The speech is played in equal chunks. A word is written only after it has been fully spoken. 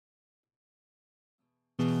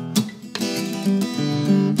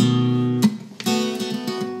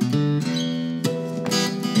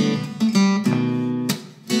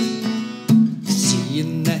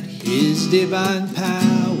divine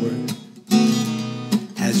power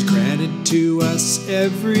has granted to us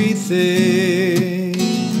everything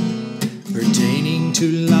pertaining to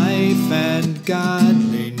life and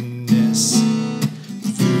godliness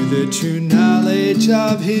through the true knowledge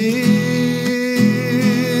of Him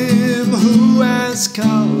who has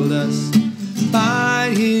called us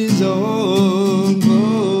by His own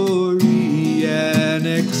glory and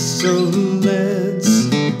excellence.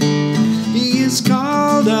 He has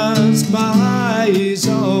called us by His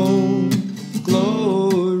own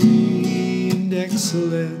glory and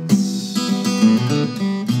excellence.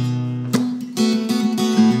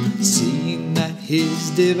 Seeing that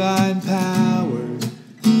His divine power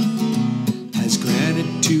has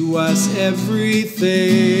granted to us everything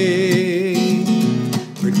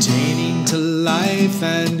pertaining to life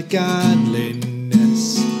and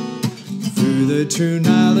godliness through the true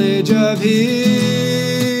knowledge of Him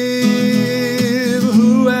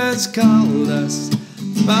who has called us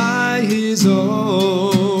by His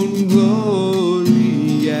own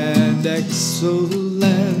glory and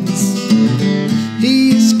excellence.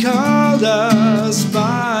 He has called us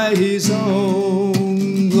by His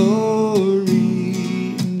own glory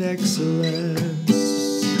and excellence.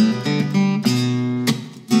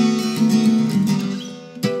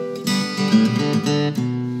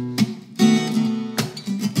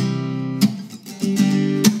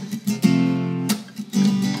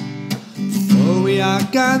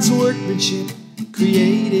 God's workmanship,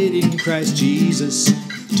 created in Christ Jesus,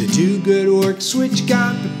 to do good works which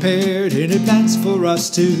God prepared in advance for us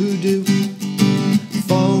to do.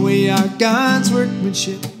 For we are God's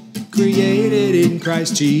workmanship, created in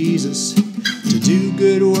Christ Jesus, to do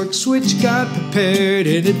good works which God prepared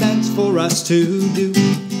in advance for us to do.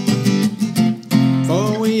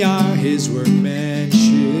 For we are His workmanship,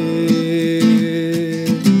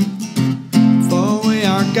 for we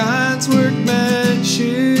are God's workmanship.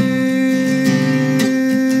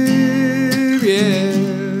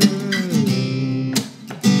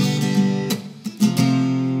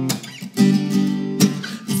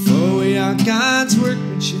 For we are God's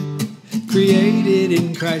workmanship, created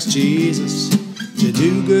in Christ Jesus, to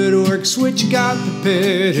do good works which God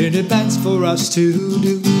prepared in advance for us to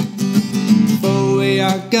do. For we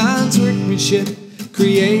are God's workmanship,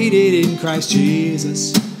 created in Christ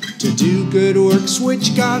Jesus, to do good works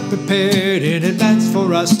which God prepared in advance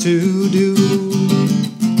for us to do.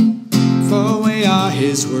 For we are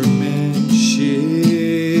His workmanship,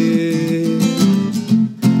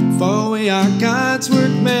 for we are God's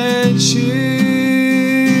workmanship,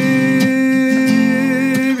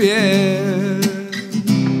 yeah.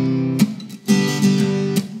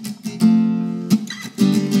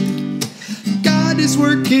 God is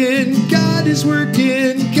working, God is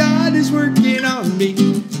working, God is working on me.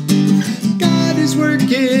 God is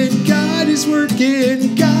working, God is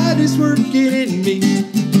working, God is working in me.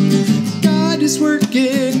 God is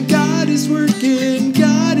working, God is working,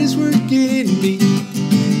 God is working in me.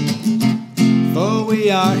 For we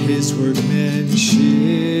are His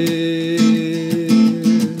workmanship,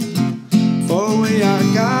 for we are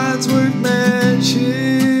God's workmanship,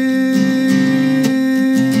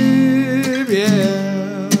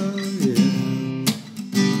 yeah.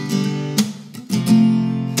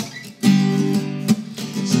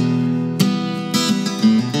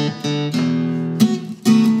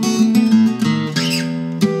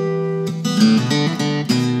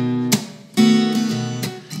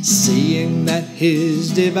 Seeing that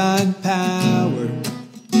His divine power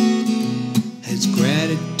has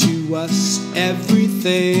granted to us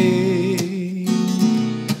everything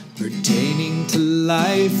pertaining to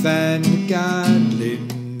life and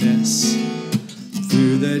godliness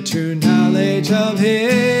through the true knowledge of Him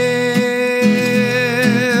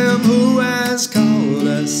who has called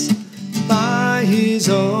us by His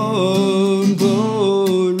own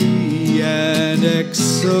glory and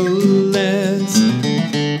excellence.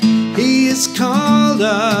 He has called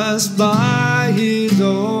us by His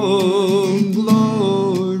own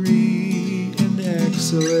glory and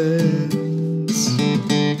excellence.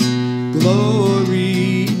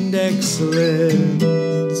 Glory and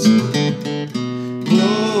excellence.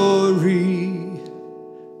 Glory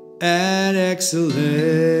and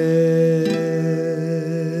excellence.